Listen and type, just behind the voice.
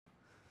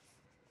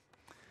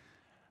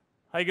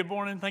Hey, good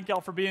morning. Thank y'all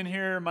for being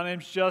here. My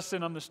name's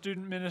Justin. I'm the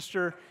student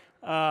minister,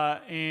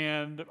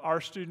 and our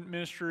student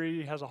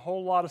ministry has a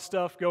whole lot of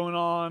stuff going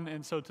on,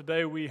 and so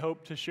today we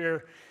hope to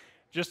share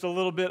just a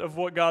little bit of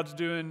what God's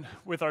doing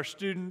with our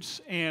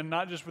students, and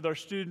not just with our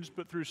students,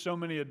 but through so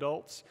many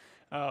adults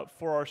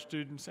for our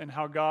students, and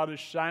how God is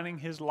shining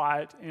His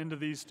light into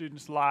these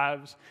students'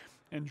 lives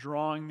and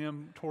drawing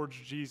them towards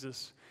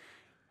Jesus.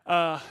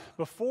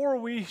 Before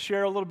we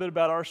share a little bit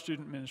about our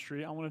student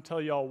ministry, I want to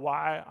tell y'all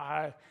why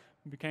I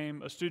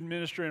became a student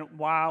minister and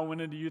why I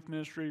went into youth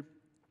ministry.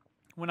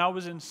 When I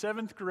was in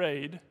 7th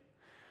grade,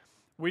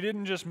 we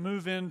didn't just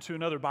move into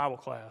another Bible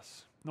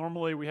class.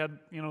 Normally we had,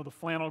 the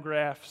flannel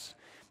graphs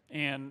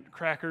and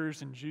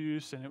crackers and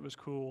juice, and it was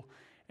cool.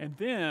 And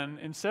then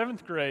in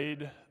 7th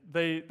grade,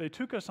 they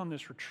took us on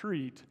this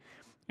retreat,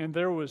 and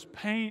there was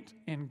paint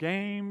and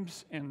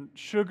games and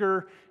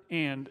sugar,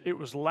 and it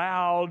was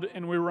loud,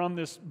 and we were on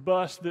this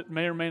bus that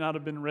may or may not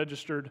have been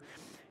registered.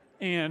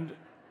 And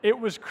it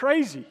was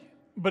crazy.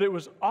 But it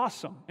was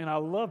awesome, and I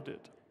loved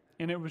it.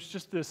 And it was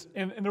just this,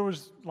 and there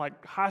was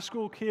like high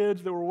school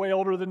kids that were way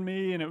older than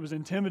me, and it was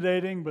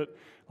intimidating, but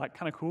like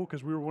kind of cool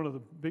because we were one of the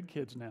big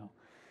kids now.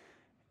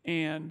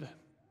 And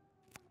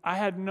I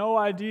had no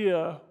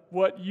idea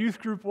what youth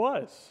group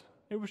was.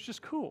 It was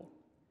just cool.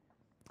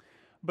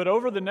 But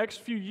over the next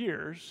few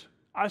years,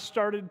 I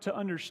started to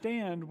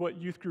understand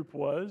what youth group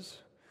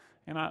was,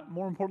 and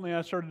more importantly,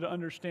 I started to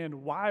understand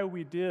why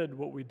we did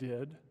what we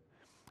did.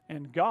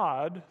 And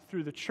God,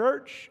 through the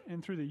church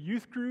and through the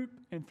youth group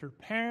and through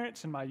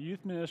parents and my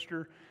youth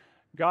minister,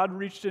 God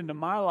reached into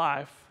my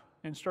life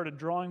and started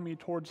drawing me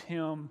towards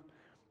Him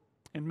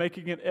and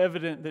making it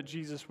evident that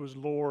Jesus was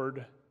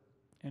Lord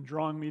and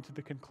drawing me to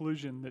the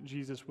conclusion that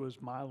Jesus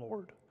was my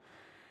Lord.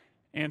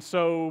 And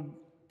so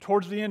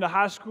towards the end of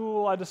high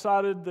school, I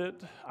decided that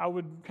I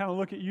would kind of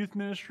look at youth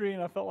ministry,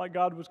 and I felt like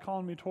God was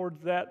calling me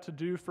towards that to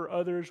do for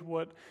others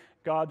what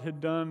God had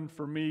done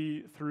for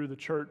me through the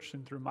church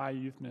and through my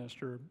youth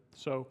minister.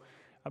 So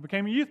I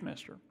became a youth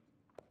minister.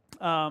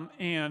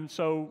 And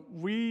so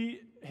we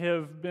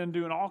have been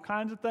doing all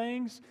kinds of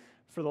things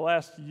for the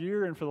last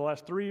year and for the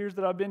last 3 years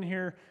that I've been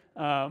here.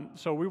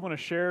 So we want to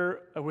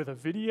share with a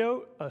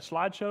video, a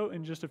slideshow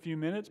in just a few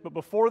minutes. But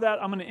before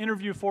that, I'm going to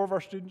interview 4 of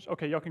our students.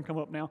 Okay, y'all can come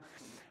up now.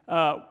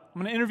 I'm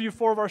going to interview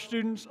 4 of our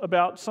students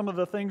about some of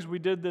the things we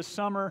did this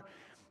summer.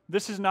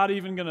 This is not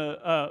even going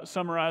to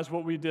summarize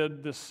what we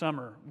did this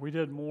summer. We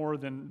did more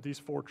than these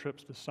 4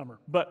 trips this summer.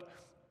 But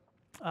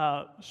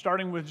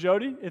starting with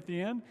Jody at the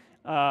end,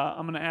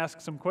 I'm going to ask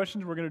some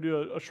questions. We're going to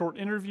do a short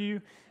interview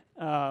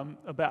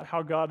about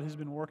how God has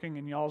been working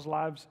in y'all's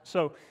lives.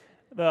 So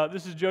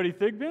this is Jody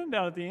Thigpen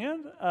down at the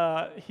end.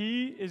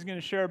 He is going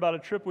to share about a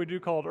trip we do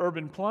called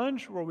Urban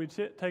Plunge, where we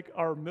take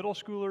our middle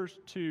schoolers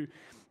to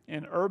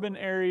an urban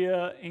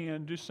area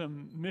and do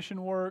some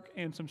mission work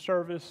and some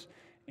service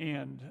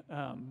and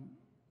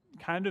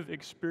kind of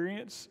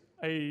experience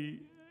a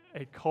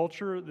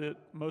culture that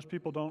most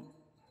people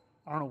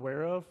aren't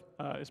aware of,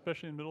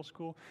 especially in middle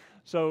school.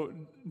 So,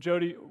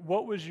 Jody,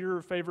 what was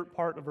your favorite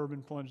part of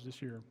Urban Plunge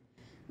this year?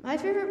 My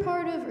favorite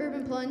part of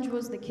Urban Plunge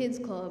was the Kids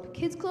Club.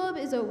 Kids Club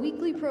is a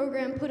weekly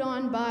program put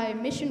on by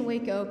Mission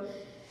Waco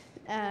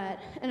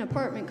at an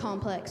apartment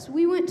complex.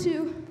 We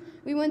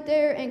went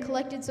there and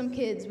collected some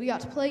kids. We got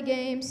to play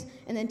games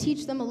and then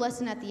teach them a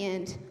lesson at the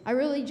end. I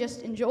really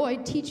just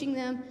enjoyed teaching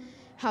them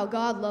how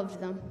God loved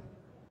them.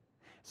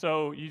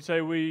 So you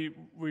say we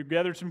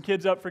gathered some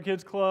kids up for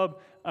Kids Club.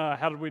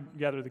 How did we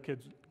gather the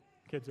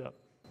kids up?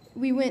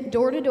 We went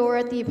door to door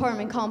at the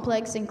apartment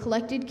complex and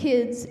collected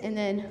kids, and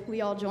then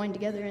we all joined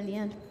together in the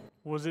end.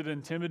 Was it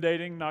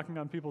intimidating knocking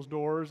on people's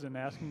doors and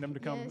asking them to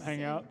come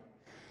hang out?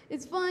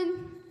 It's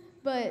fun.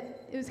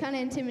 But it was kind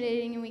of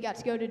intimidating, and we got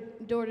to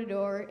go to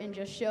door and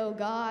just show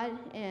God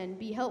and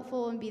be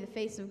helpful and be the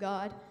face of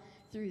God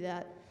through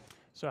that.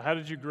 So how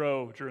did you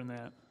grow during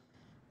that?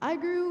 I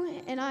grew,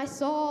 and I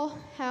saw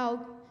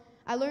how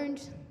I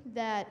learned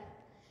that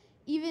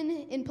even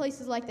in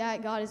places like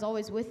that, God is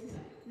always with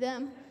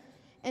them,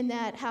 and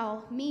that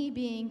how me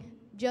being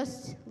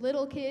just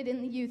little kid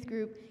in the youth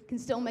group can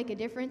still make a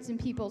difference in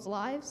people's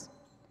lives,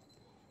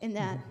 and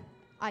that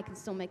I can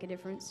still make a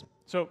difference.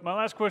 So my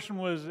last question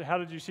was, how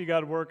did you see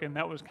God work? And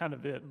that was kind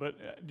of it.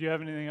 But do you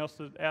have anything else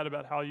to add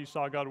about how you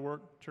saw God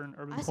work during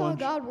Urban Plunge? I saw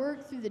God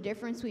work through the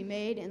difference we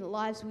made and the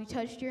lives we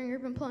touched during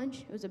Urban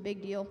Plunge. It was a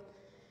big deal.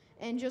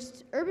 And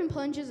just Urban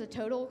Plunge as a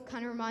total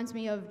kind of reminds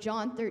me of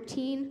John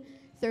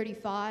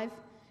 13:35.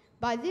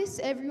 By this,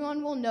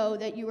 everyone will know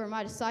that you are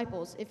my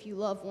disciples if you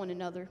love one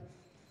another.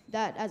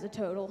 That, as a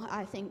total,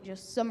 I think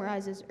just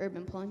summarizes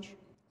Urban Plunge.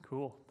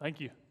 Cool.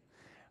 Thank you.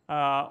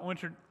 I want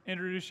to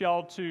introduce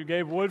y'all to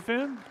Gabe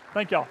Woodfin.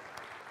 Thank y'all.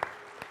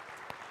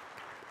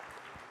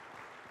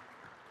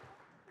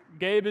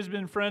 Gabe has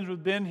been friends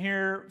with Ben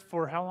here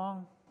for how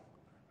long?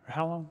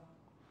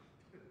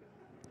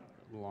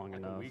 Long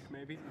enough. A week,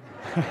 maybe?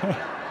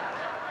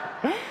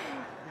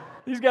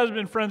 These guys have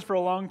been friends for a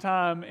long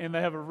time, and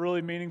they have a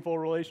really meaningful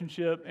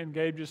relationship, and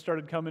Gabe just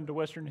started coming to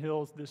Western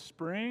Hills this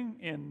spring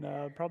in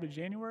probably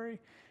January,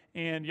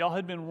 and y'all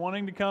had been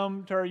wanting to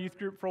come to our youth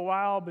group for a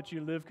while, but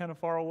you live kind of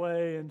far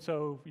away, and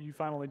so you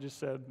finally just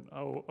said,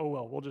 oh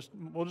well, we'll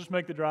just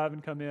make the drive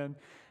and come in.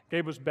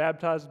 Gabe was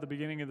baptized at the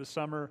beginning of the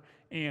summer,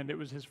 and it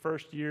was his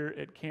first year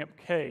at Camp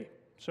K.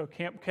 So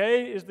Camp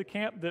K is the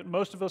camp that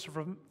most of us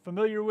are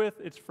familiar with.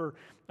 It's for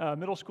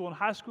middle school and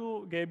high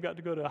school. Gabe got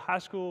to go to high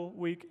school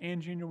week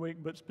and junior week,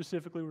 but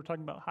specifically we're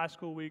talking about high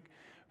school week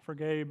for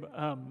Gabe.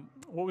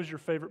 What was your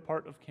favorite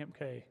part of Camp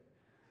K?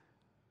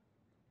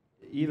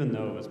 Even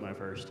though it was my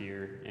first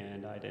year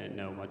and I didn't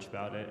know much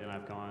about it, and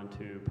I've gone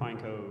to Pine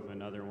Cove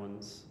and other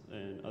ones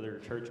and other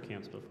church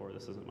camps before,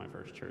 this isn't my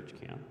first church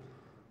camp.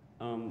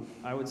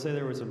 I would say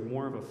there was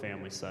more of a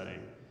family setting.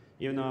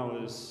 Even though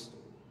I was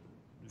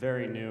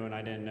very new and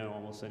I didn't know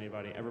almost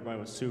anybody, everybody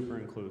was super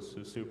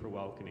inclusive, super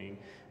welcoming.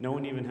 No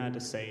one even had to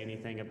say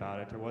anything about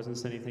it. There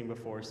wasn't anything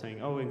before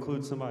saying, oh,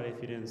 include somebody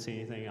if you didn't see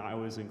anything. I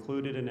was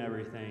included in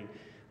everything.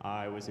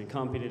 I was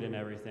accompanied in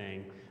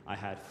everything. I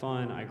had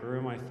fun. I grew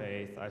in my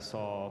faith. I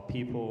saw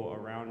people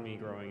around me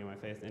growing in my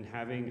faith, and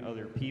having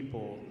other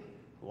people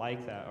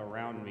like that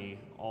around me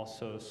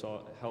also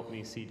helped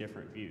me see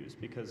different views,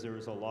 because there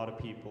was a lot of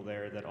people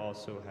there that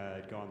also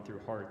had gone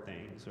through hard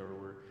things or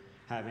were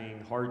having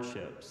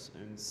hardships,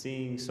 and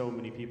seeing so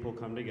many people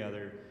come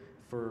together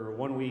for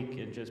 1 week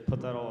and just put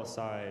that all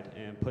aside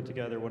and put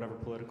together whatever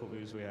political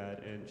views we had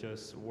and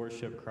just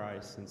worship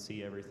Christ and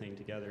see everything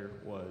together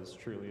was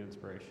truly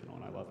inspirational,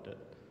 and I loved it.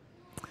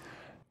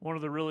 One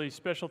of the really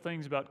special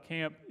things about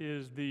camp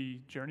is the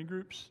journey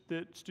groups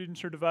that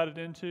students are divided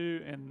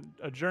into, and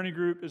a journey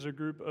group is a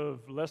group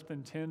of less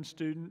than 10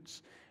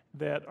 students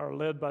that are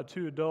led by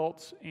 2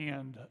 adults,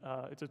 and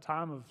it's a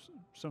time of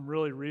some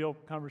really real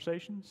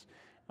conversations.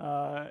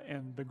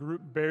 And the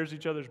group bears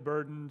each other's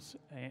burdens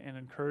and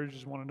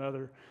encourages one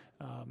another.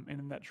 And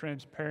in that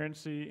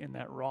transparency, in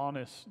that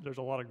rawness, there's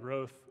a lot of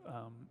growth,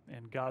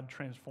 and God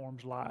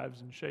transforms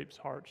lives and shapes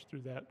hearts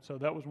through that. So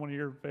that was one of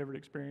your favorite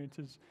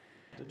experiences.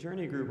 The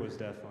journey group was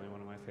definitely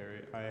one of my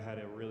favorite. I had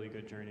a really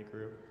good journey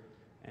group,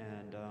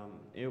 and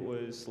it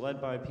was led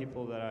by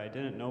people that I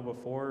didn't know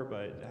before,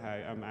 but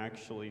I'm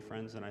actually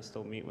friends and I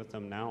still meet with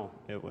them now.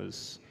 It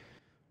was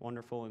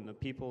wonderful, and the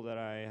people that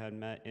I had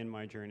met in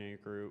my journey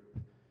group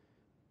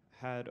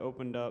had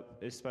opened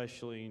up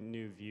especially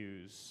new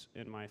views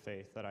in my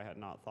faith that I had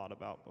not thought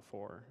about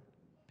before,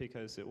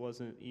 because it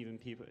wasn't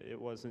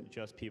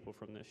just people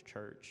from this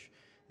church.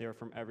 They were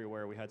from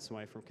everywhere. We had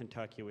somebody from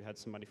Kentucky, we had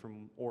somebody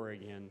from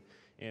Oregon.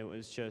 It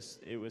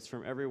was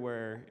from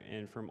everywhere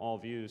and from all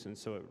views, and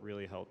so it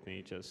really helped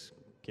me just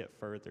get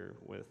further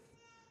with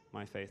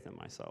my faith in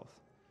myself.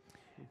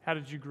 How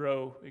did you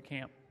grow at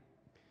camp?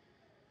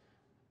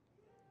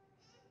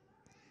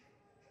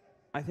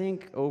 I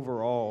think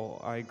overall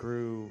I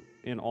grew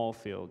in all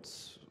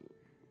fields,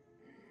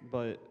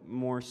 but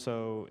more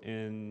so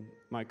in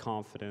my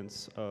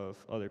confidence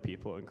of other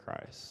people in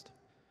Christ.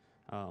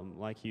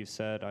 Like you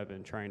said, I've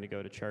been trying to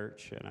go to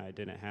church, and I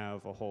didn't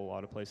have a whole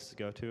lot of places to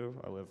go to.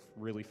 I live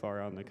really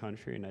far out in the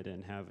country, and I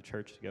didn't have a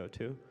church to go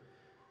to.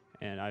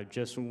 And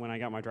when I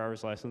got my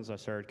driver's license, I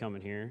started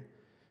coming here.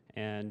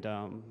 And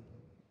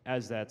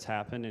as that's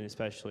happened, and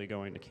especially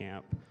going to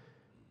camp,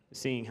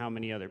 seeing how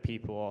many other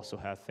people also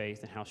have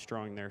faith and how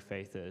strong their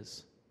faith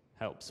is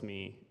helps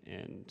me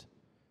and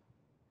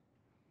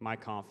my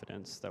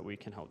confidence that we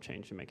can help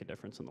change and make a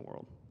difference in the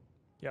world.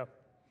 Yeah.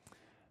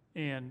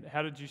 And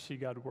how did you see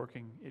God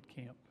working at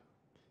camp?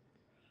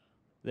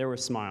 There were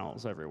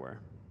smiles everywhere.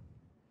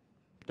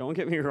 Don't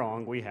get me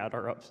wrong, we had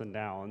our ups and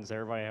downs.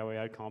 We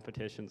had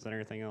competitions and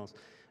everything else.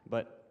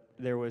 But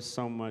there was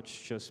so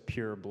much just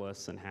pure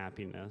bliss and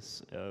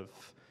happiness of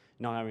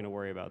not having to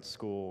worry about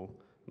school,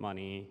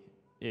 money,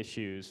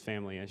 issues,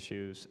 family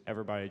issues.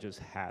 Everybody just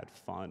had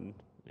fun,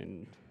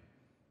 and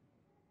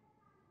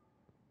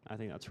I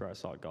think that's where I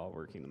saw God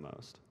working the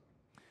most.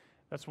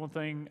 That's one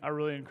thing I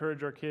really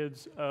encourage our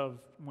kids of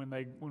when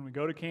we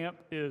go to camp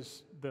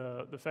is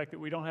the fact that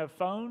we don't have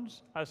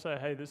phones. I say,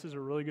 hey, this is a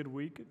really good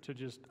week to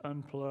just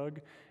unplug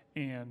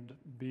and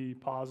be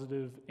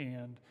positive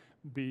and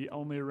be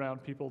only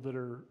around people that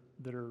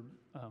are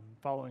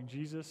following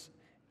Jesus,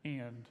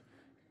 and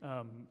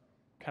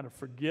kind of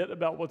forget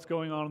about what's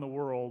going on in the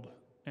world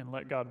and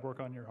let God work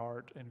on your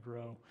heart and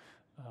grow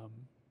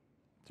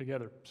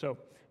together. So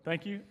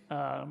thank you.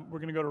 We're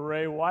going to go to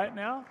Ray White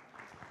now.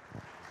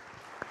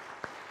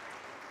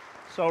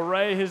 So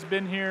Ray has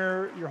been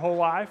here your whole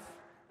life,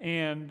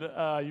 and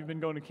you've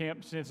been going to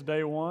camp since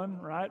day one,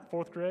 right?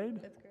 4th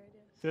grade? 5th grade,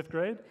 yes. 5th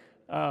grade?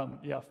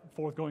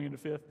 4th going into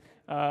 5th.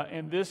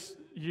 And this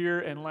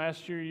year and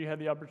last year you had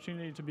the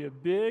opportunity to be a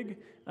big.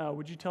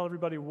 Would you tell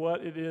everybody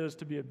what it is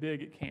to be a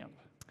big at camp?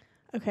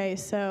 Okay,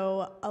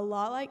 so a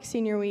lot like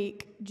senior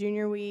week,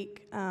 junior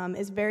week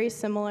is very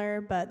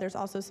similar, but there's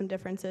also some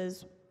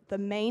differences. The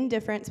main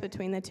difference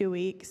between the 2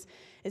 weeks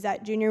is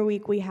that junior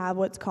week we have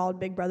what's called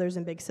Big Brothers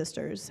and Big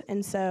Sisters.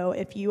 And so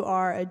if you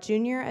are a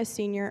junior, a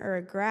senior, or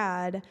a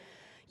grad,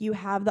 you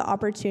have the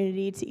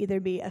opportunity to either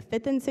be a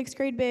 5th and 6th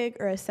grade big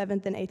or a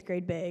 7th and 8th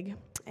grade big.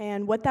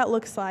 And what that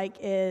looks like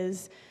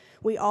is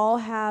we all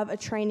have a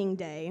training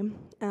day,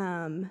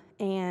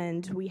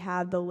 and we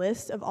have the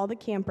list of all the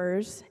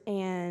campers,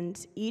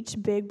 and each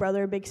big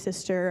brother or big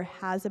sister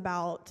has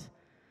about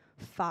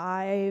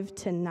 5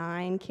 to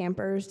 9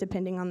 campers,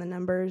 depending on the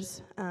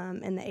numbers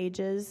and the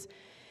ages.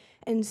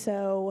 And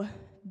so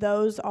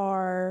those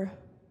are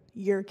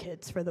your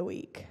kids for the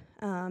week.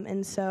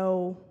 And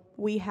so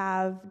we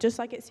have, just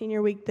like at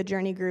senior week, the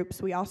journey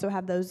groups, we also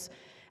have those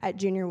at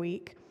junior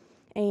week.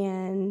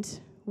 And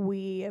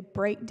we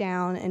break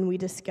down and we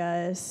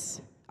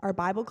discuss our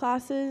Bible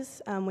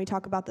classes. We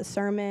talk about the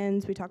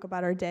sermons. We talk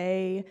about our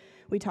day.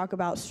 We talk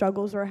about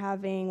struggles we're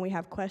having. We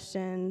have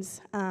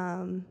questions.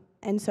 And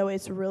so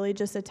it's really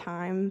just a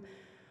time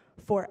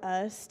for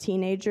us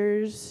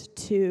teenagers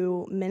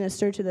to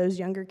minister to those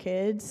younger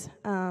kids.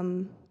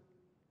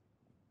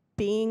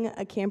 Being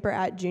a camper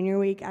at junior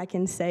week, I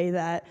can say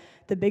that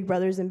the big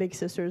brothers and big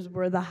sisters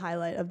were the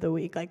highlight of the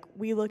week. Like,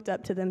 we looked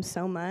up to them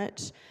so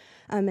much.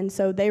 And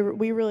so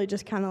we really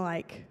just kind of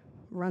like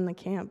run the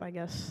camp, I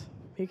guess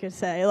you could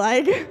say.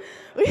 Like,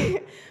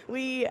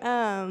 we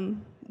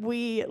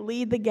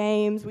lead the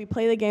games, we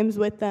play the games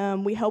with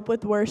them, we help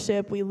with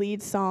worship, we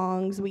lead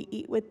songs, we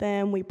eat with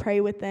them, we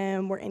pray with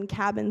them, we're in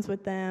cabins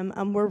with them.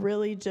 We're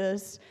really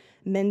just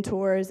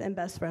mentors and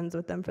best friends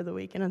with them for the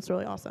week, and it's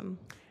really awesome.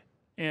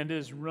 And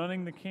is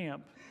running the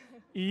camp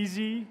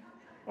easy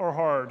or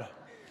hard?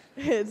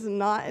 It's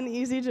not an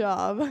easy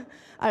job,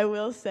 I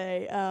will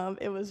say.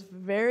 It was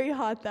very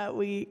hot that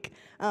week.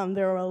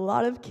 There were a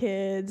lot of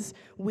kids.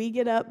 We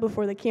get up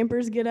before the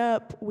campers get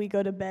up. We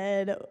go to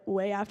bed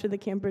way after the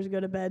campers go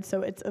to bed,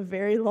 so it's a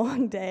very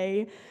long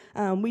day.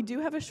 We do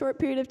have a short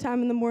period of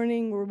time in the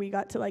morning where we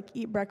got to like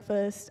eat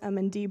breakfast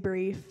and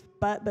debrief,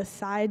 but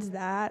besides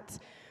that,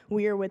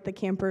 we are with the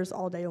campers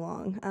all day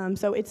long.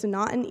 So it's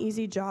not an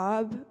easy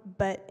job,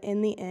 but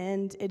in the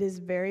end, it is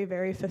very,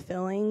 very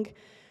fulfilling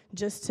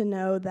just to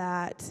know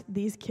that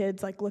these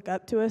kids like look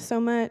up to us so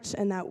much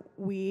and that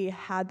we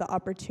had the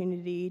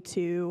opportunity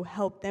to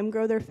help them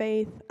grow their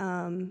faith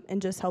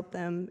and just help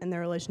them in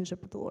their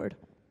relationship with the Lord.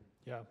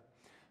 Yeah.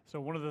 So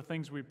one of the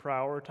things we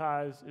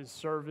prioritize is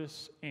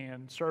service,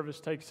 and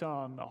service takes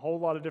on a whole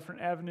lot of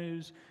different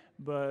avenues,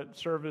 but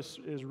service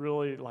is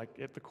really like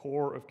at the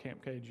core of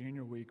Camp K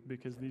Junior Week,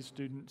 because these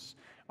students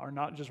are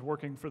not just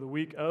working for the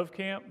week of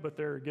camp, but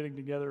they're getting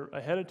together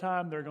ahead of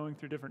time. They're going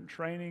through different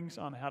trainings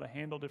on how to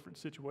handle different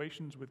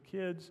situations with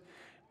kids,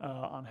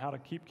 on how to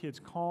keep kids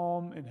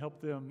calm and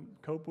help them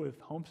cope with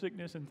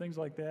homesickness and things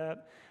like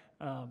that.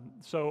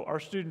 So our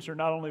students are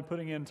not only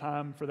putting in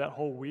time for that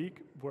whole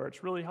week where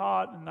it's really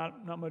hot and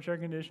not much air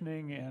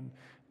conditioning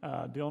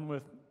and dealing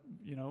with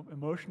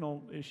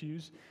emotional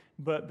issues,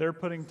 but they're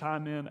putting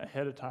time in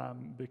ahead of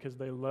time because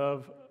they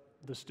love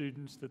the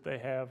students that they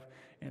have,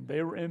 and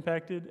they were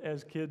impacted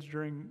as kids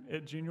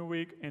at junior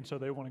week, and so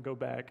they want to go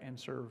back and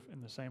serve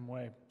in the same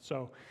way.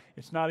 So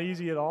it's not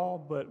easy at all,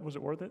 but was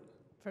it worth it?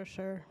 For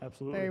sure.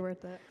 Absolutely. Very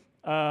worth it.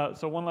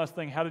 So one last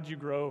thing, how did you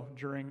grow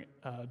during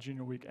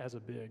junior week as a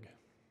big?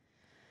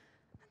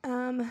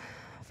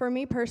 For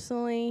me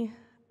personally,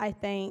 I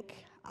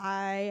think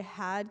I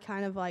had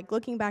kind of like,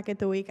 looking back at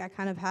the week, I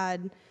kind of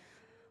had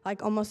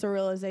like almost a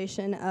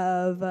realization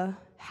of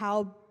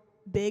how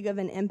big of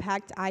an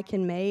impact I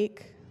can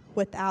make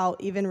without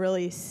even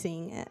really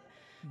seeing it.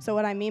 So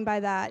what I mean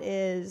by that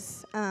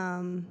is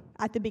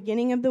at the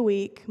beginning of the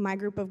week, my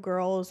group of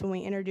girls, when we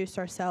introduced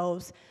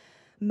ourselves,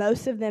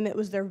 most of them, it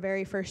was their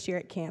very first year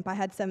at camp. I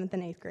had 7th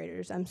and 8th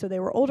graders, so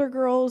they were older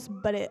girls,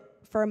 but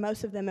for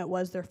most of them, it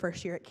was their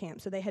first year at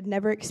camp. So they had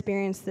never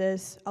experienced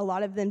this. A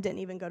lot of them didn't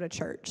even go to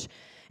church.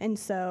 And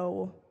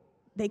so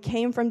they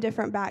came from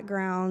different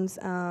backgrounds.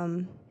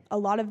 A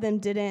lot of them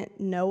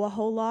didn't know a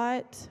whole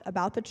lot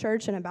about the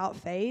church and about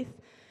faith.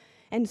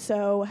 And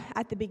so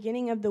at the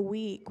beginning of the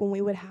week, when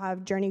we would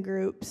have journey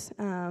groups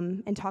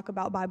and talk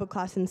about Bible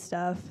class and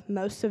stuff,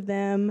 most of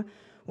them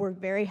were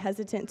very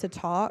hesitant to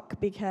talk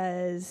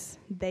because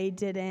they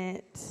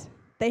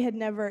had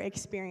never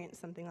experienced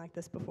something like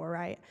this before,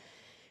 right?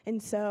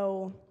 And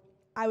so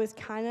I was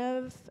kind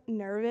of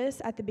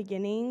nervous at the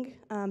beginning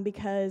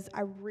because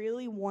I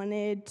really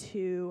wanted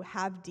to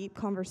have deep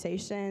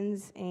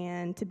conversations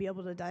and to be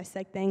able to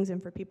dissect things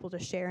and for people to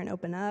share and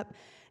open up.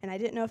 And I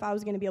didn't know if I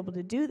was going to be able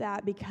to do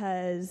that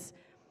because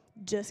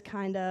just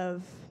kind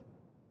of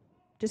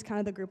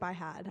the group I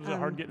had. Was it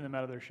hard getting them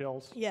out of their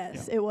shells?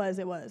 Yes, Yeah. it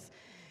was.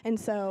 And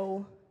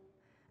so,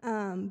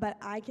 but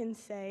I can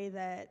say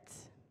that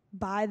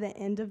by the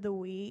end of the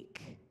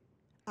week,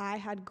 I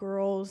had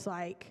girls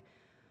like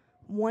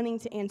wanting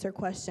to answer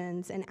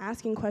questions and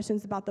asking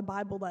questions about the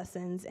Bible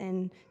lessons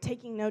and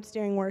taking notes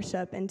during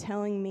worship and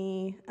telling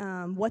me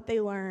what they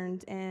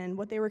learned and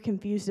what they were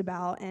confused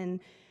about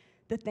and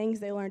the things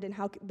they learned and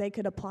how they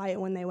could apply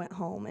it when they went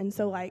home. And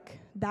so like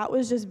that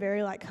was just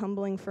very like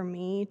humbling for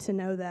me to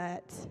know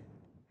that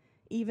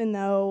even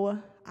though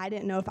I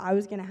didn't know if I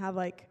was going to have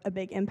like a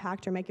big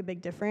impact or make a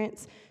big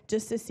difference,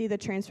 just to see the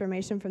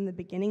transformation from the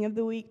beginning of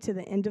the week to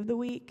the end of the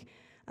week,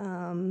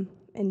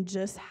 and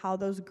just how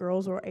those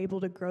girls were able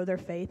to grow their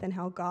faith and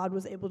how God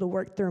was able to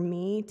work through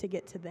me to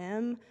get to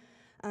them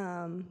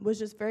was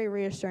just very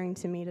reassuring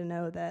to me to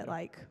know that,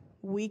 like,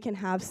 we can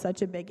have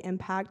such a big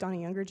impact on a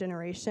younger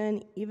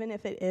generation, even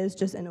if it is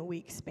just in a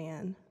week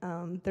span.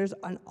 There's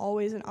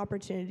always an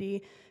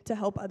opportunity to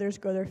help others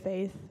grow their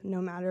faith,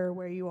 no matter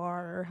where you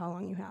are or how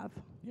long you have.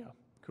 Yeah,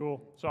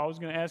 cool. So I was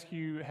going to ask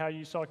you how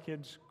you saw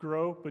kids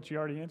grow, but you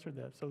already answered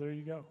that, so there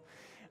you go.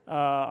 All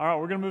right,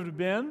 we're going to move to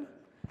Ben.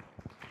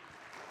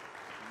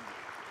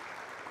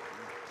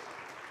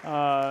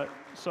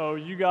 So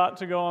you got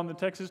to go on the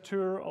Texas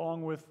tour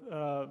along with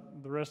the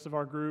rest of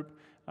our group.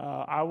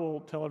 I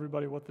will tell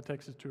everybody what the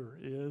Texas tour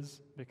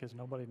is because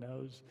nobody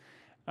knows.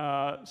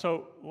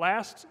 So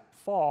last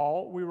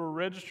fall, we were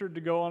registered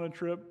to go on a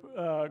trip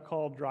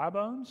called Dry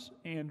Bones,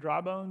 and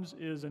Dry Bones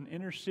is an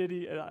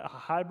a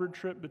hybrid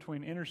trip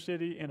between inner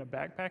city and a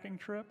backpacking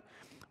trip.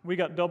 We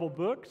got double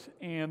booked,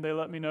 and they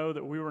let me know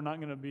that we were not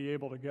going to be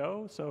able to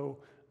go. So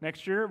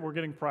next year, we're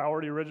getting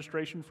priority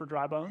registration for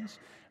Dry Bones.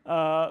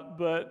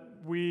 But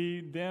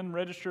we then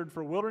registered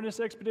for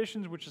Wilderness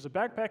Expeditions, which is a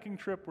backpacking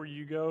trip where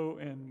you go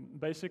and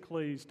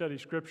basically study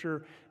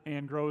Scripture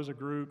and grow as a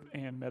group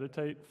and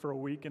meditate for a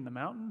week in the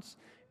mountains.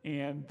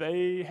 And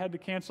they had to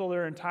cancel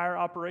their entire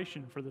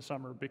operation for the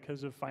summer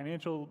because of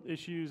financial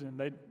issues, and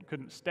they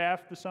couldn't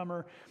staff the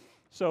summer.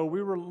 So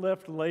we were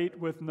left late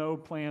with no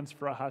plans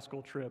for a high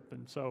school trip.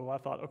 And so I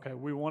thought, okay,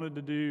 we wanted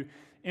to do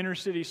inner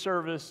city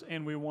service,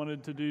 and we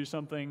wanted to do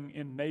something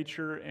in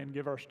nature and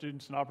give our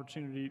students an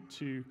opportunity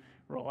to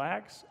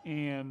relax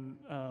and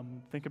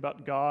think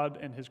about God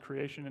and His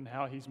creation and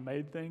how He's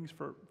made things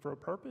for a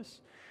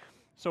purpose.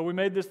 So we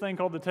made this thing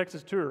called the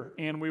Texas Tour,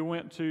 and we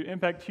went to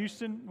Impact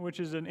Houston, which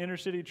is an inner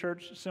city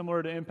church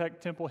similar to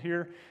Impact Temple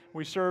here.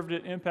 We served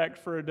at Impact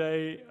for a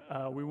day.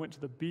 We went to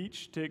the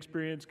beach to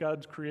experience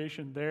God's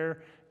creation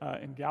there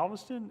in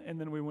Galveston, and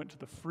then we went to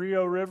the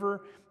Frio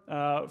River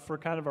for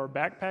kind of our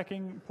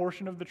backpacking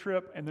portion of the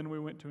trip, and then we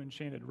went to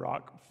Enchanted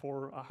Rock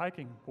for a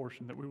hiking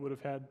portion that we would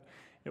have had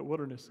at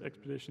Wilderness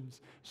Expeditions.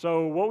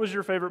 So what was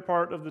your favorite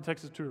part of the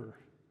Texas Tour?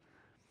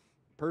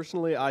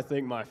 Personally, I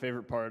think my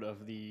favorite part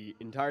of the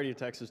entirety of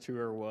Texas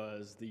tour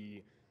was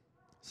the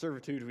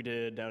servitude we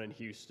did down in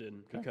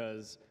Houston,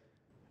 because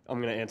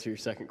I'm going to answer your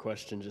second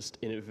question just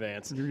in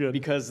advance. You're good.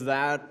 Because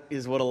that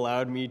is what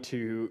allowed me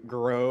to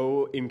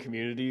grow in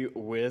community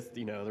with,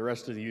 the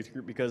rest of the youth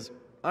group, because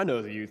I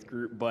know the youth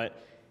group,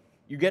 but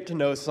you get to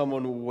know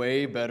someone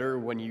way better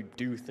when you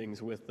do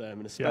things with them,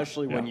 and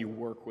especially when you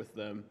work with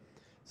them.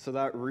 So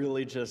that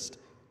really just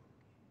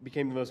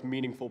became the most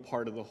meaningful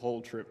part of the whole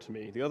trip to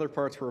me. The other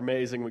parts were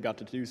amazing. We got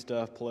to do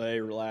stuff, play,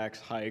 relax,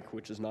 hike,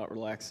 which is not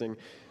relaxing.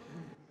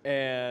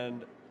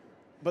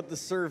 But the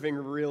serving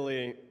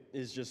really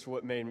is just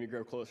what made me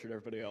grow closer to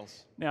everybody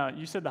else. Now,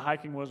 you said the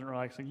hiking wasn't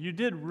relaxing. You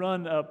did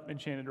run up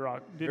Enchanted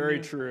Rock, didn't you?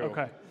 Very true.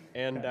 Okay.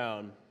 And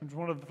down. I just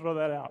wanted to throw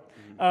that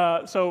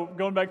out. So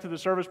going back to the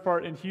service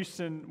part in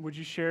Houston, would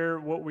you share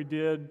what we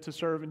did to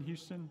serve in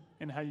Houston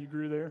and how you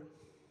grew there?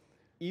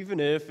 Even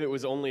if it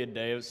was only a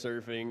day of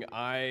surfing,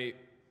 I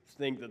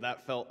think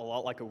that felt a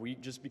lot like a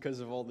week just because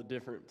of all the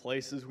different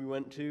places we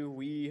went to.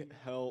 We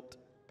helped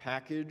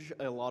package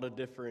a lot of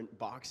different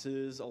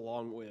boxes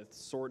along with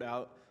sort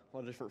out a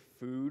lot of different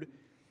food,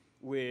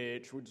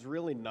 which was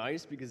really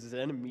nice because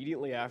then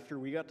immediately after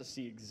we got to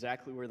see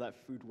exactly where that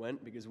food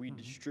went because we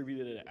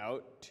distributed it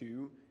out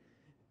to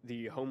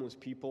the homeless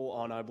people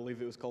on, I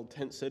believe it was called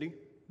Tent City.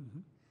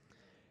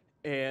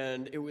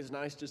 And it was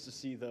nice just to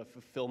see the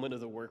fulfillment of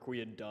the work we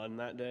had done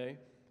that day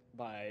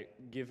by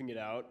giving it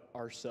out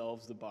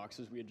ourselves, the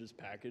boxes we had just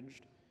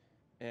packaged,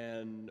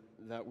 and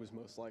that was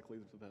most likely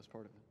the best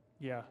part of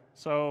it. Yeah,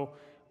 so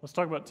let's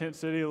talk about Tent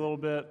City a little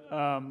bit.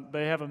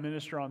 They have a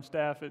minister on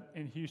staff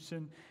in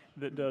Houston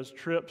that does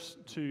trips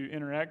to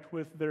interact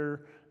with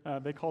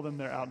they call them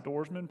their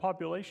outdoorsman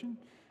population.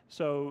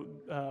 So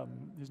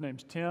his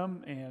name's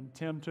Tim, and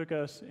Tim took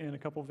us in a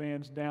couple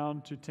vans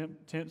down to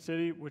Tent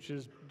City, which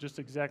is just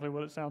exactly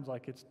what it sounds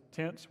like. It's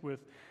tents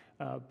with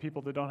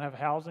people that don't have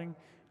housing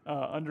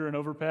under an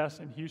overpass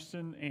in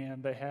Houston,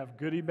 and they have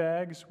goodie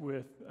bags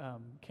with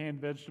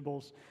canned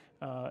vegetables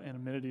and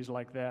amenities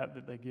like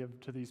that they give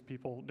to these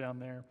people down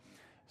there.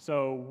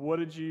 So what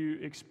did you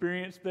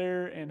experience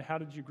there, and how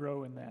did you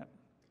grow in that?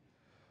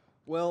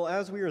 Well,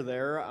 as we were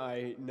there,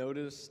 I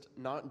noticed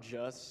not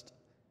just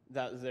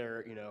that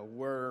there,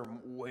 were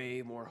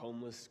way more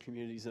homeless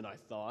communities than I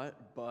thought,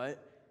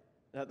 but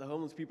that the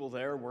homeless people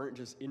there weren't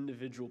just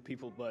individual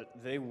people, but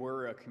they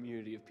were a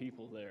community of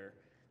people there.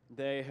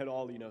 They had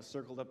all,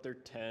 circled up their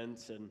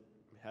tents and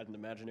had an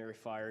imaginary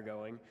fire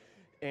going,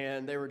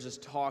 and they were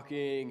just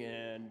talking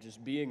and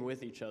just being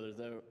with each other.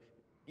 Though,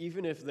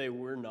 even if they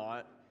were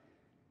not,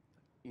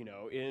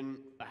 in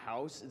a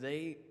house,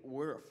 they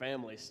were a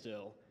family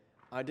still.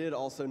 I did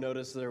also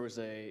notice there was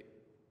a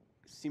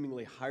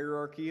seemingly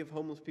hierarchy of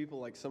homeless people.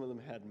 Like some of them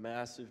had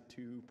massive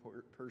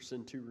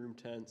two-person, two-room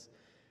tents,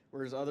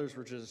 whereas others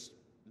were just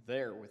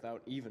there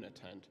without even a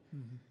tent.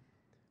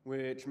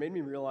 Which made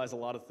me realize a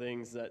lot of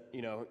things that,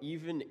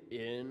 even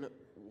in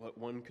what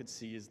one could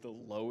see is the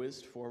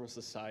lowest form of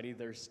society,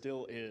 there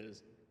still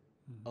is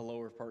a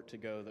lower part to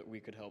go that we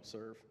could help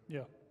serve.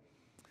 Yeah.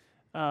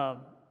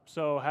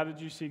 So how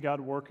did you see God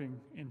working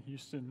in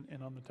Houston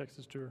and on the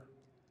Texas tour?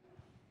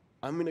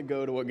 I'm going to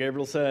go to what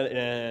Gabriel said,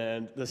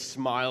 and the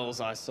smiles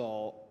I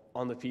saw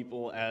on the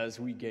people as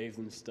we gave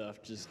them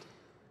stuff. Just,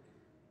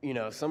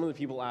 some of the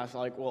people asked,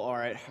 like, well, all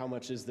right, how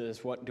much is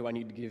this? What do I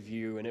need to give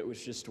you? And it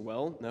was just,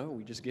 well, no,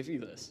 we just give you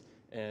this.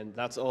 And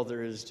that's all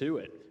there is to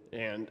it.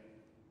 And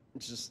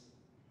just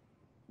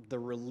the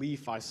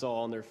relief I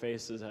saw on their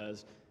faces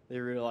as they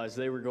realized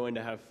they were going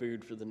to have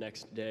food for the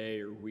next day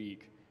or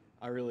week.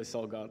 I really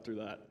saw God through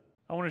that.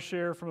 I want to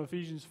share from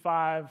Ephesians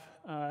 5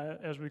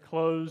 as we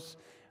close.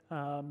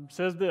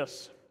 Says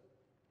this,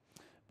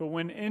 but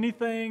when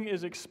anything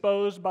is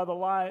exposed by the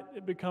light,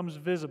 it becomes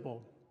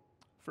visible.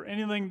 For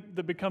anything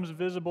that becomes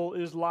visible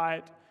is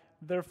light.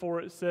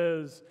 Therefore it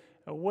says,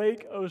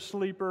 awake, O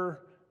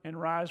sleeper, and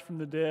rise from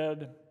the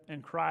dead,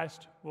 and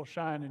Christ will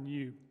shine in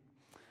you.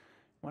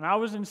 When I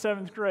was in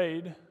 7th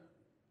grade,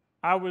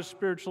 I was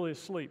spiritually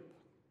asleep.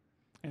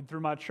 And through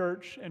my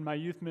church and my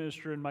youth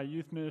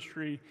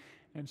ministry,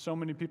 and so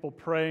many people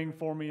praying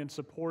for me and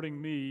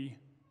supporting me,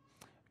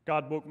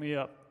 God woke me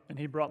up and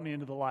He brought me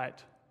into the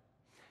light.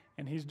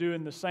 And He's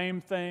doing the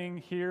same thing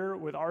here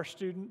with our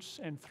students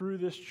and through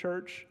this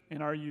church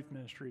in our youth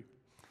ministry.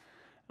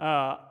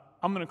 I'm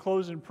going to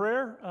close in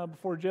prayer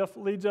before Jeff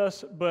leads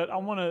us, but I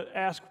want to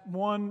ask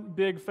one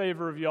big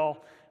favor of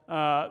y'all.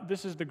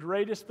 This is the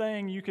greatest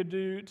thing you could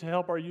do to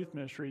help our youth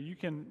ministry. You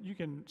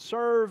can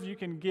serve, you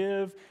can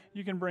give,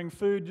 you can bring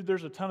food.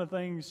 There's a ton of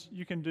things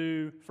you can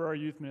do for our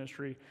youth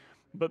ministry.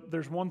 But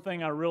there's one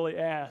thing I really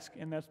ask,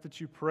 and that's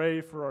that you pray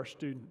for our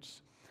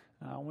students.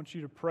 I want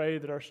you to pray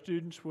that our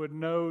students would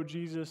know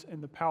Jesus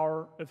and the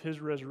power of His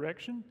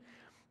resurrection.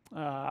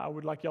 I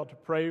would like y'all to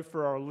pray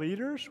for our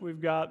leaders.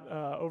 We've got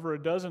over a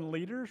dozen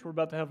leaders. We're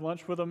about to have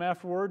lunch with them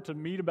afterward to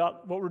meet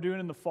about what we're doing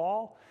in the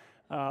fall.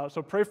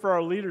 So pray for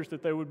our leaders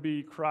that they would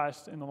be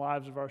Christ in the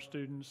lives of our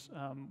students.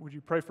 Would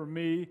you pray for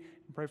me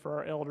and pray for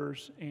our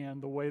elders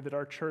and the way that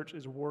our church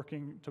is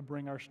working to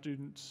bring our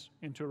students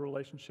into a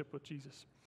relationship with Jesus?